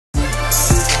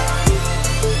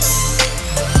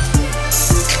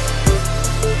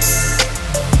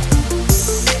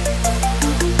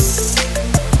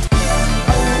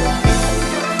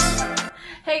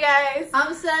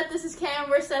Cam,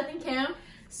 we're Seth and Cam.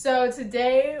 So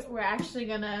today we're actually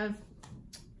gonna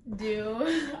do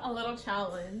a little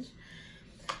challenge.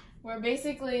 We're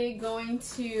basically going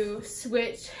to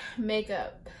switch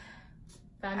makeup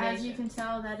foundation. As you can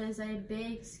tell, that is a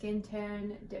big skin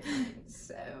tone difference.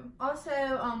 So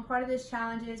also, part of this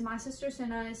challenge is my sister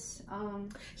sent us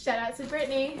shout out to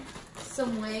Brittany,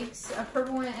 some wigs, a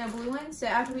purple one and a blue one. So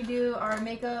after we do our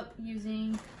makeup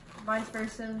using vice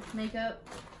versa makeup,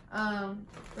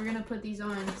 we're gonna put these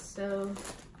on. So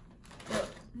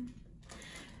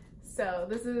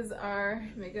this is our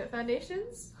makeup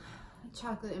foundations.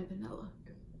 Chocolate and vanilla.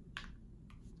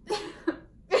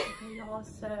 Y'all,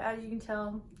 so as you can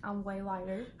tell, I'm way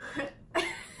lighter.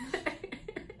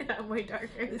 I'm way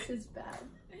darker. This is bad.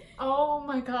 Oh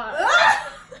my god.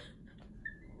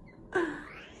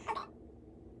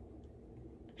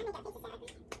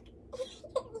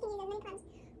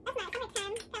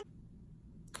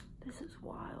 This is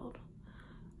wild.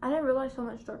 I didn't realize how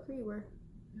much darker you were.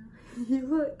 You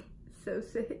look so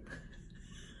sick.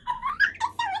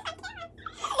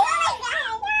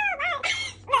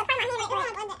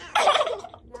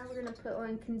 Now we're gonna put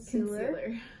on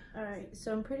concealer. All right,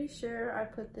 so I'm pretty sure I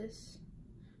put this.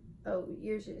 Oh,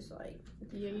 yours is like.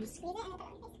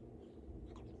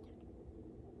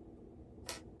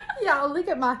 Y'all, look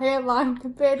at my hairline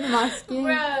compared to my skin.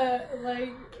 Bruh,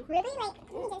 like really?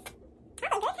 Like,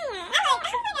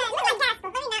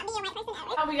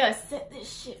 how we gotta set this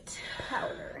shit?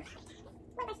 Powder.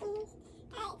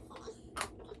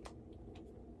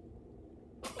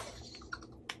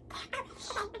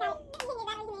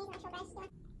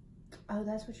 Oh,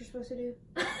 that's what you're supposed to do?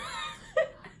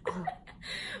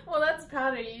 Well, that's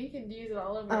powder. You can use it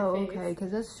all over your face. Okay,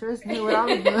 because that's just what I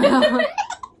was doing.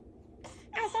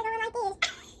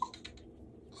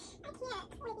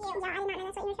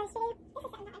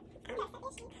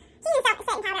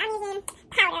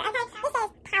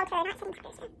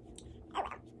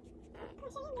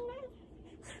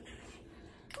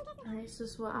 Alright, so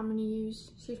this is what I'm gonna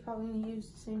use. She's probably gonna use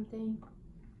the same thing.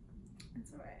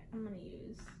 That's alright.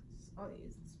 I'll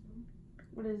use this one.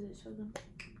 What is it? Show them.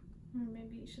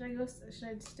 Maybe should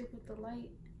I stick with the light?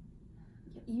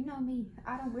 You know me.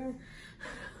 I don't wear.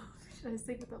 Should I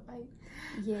stick with the light?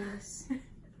 Yes.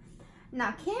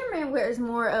 Now Camryn wears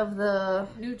more of the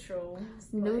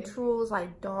neutrals,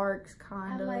 like darks,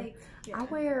 kind of. I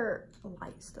wear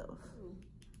light stuff.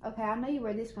 Okay, I know you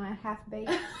wear this one half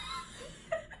baked.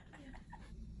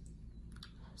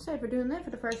 Sorry for doing that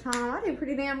for the first time. I did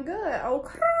pretty damn good. Oh,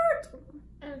 Kurt!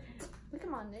 Okay. Look at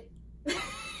my neck.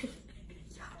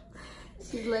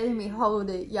 She's letting me hold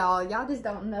it, y'all. Y'all just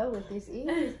don't know what this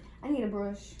is. I need a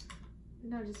brush.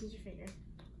 No, just use your finger.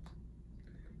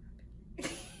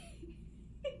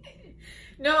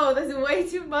 No, that's way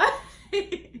too much.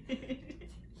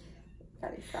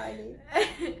 Got excited.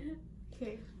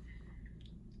 Okay.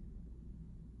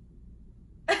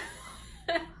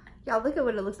 Y'all, look at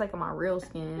what it looks like on my real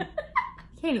skin.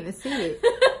 Can't even see it.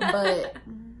 But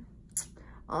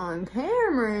on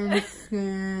Camryn's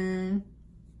skin,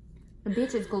 the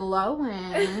bitch is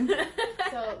glowing.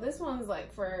 So this one's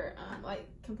like for like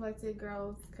complected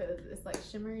girls because it's like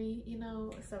shimmery, you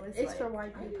know. So it's like, for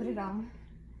white people. Put it on.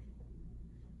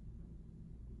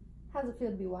 How's it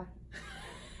feel to be white?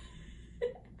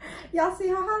 Y'all see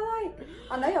how highlight?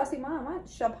 I know y'all see mine. Mine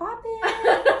shall pop in.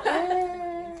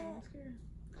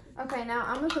 Okay, now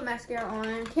I'm gonna put mascara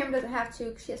on. Camryn doesn't have to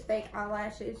because she has fake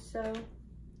eyelashes, so.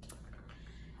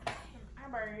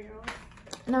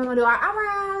 Now we're gonna do our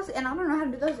eyebrows, and I don't know how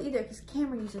to do those either because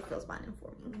Camryn usually fills mine in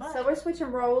for me. So we're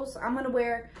switching roles. I'm gonna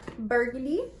wear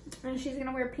burgundy, and she's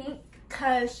gonna wear pink.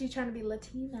 Cause she's trying to be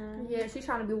Latina. Yeah, she's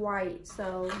trying to be white,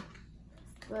 so.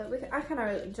 But I kind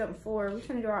of jumped forward. We're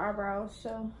gonna do our eyebrows,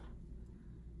 so.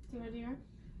 Do you wanna do your?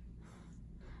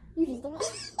 You just do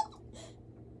it.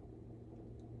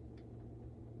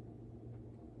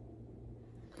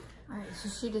 Alright, so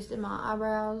she just did my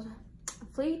eyebrows.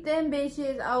 Fleet them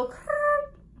bitches. Oh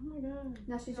my god.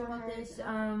 Now she's doing this.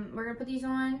 We're gonna put these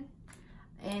on,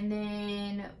 and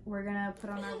then we're gonna put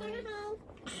on our wig.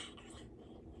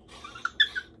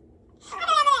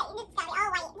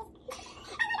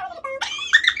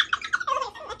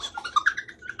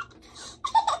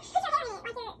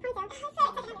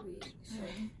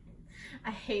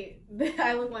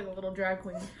 I look like a little drag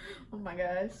queen. Oh my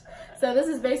gosh. So this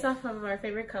is based off of our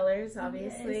favorite colors,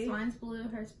 obviously. Yes, mine's blue,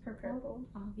 hers purple.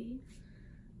 Obvi.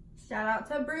 Shout out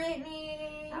to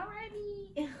Brittany.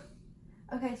 Alrighty.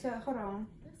 Okay, so hold on.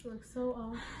 This looks so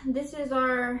off. This is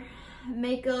our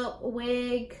makeup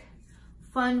wig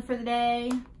fun for the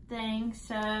day thing.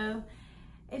 So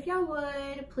if y'all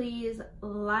would please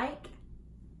like,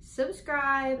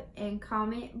 subscribe, and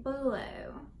comment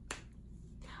below.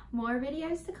 More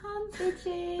videos to come,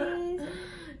 bitches.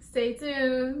 Stay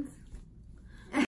tuned.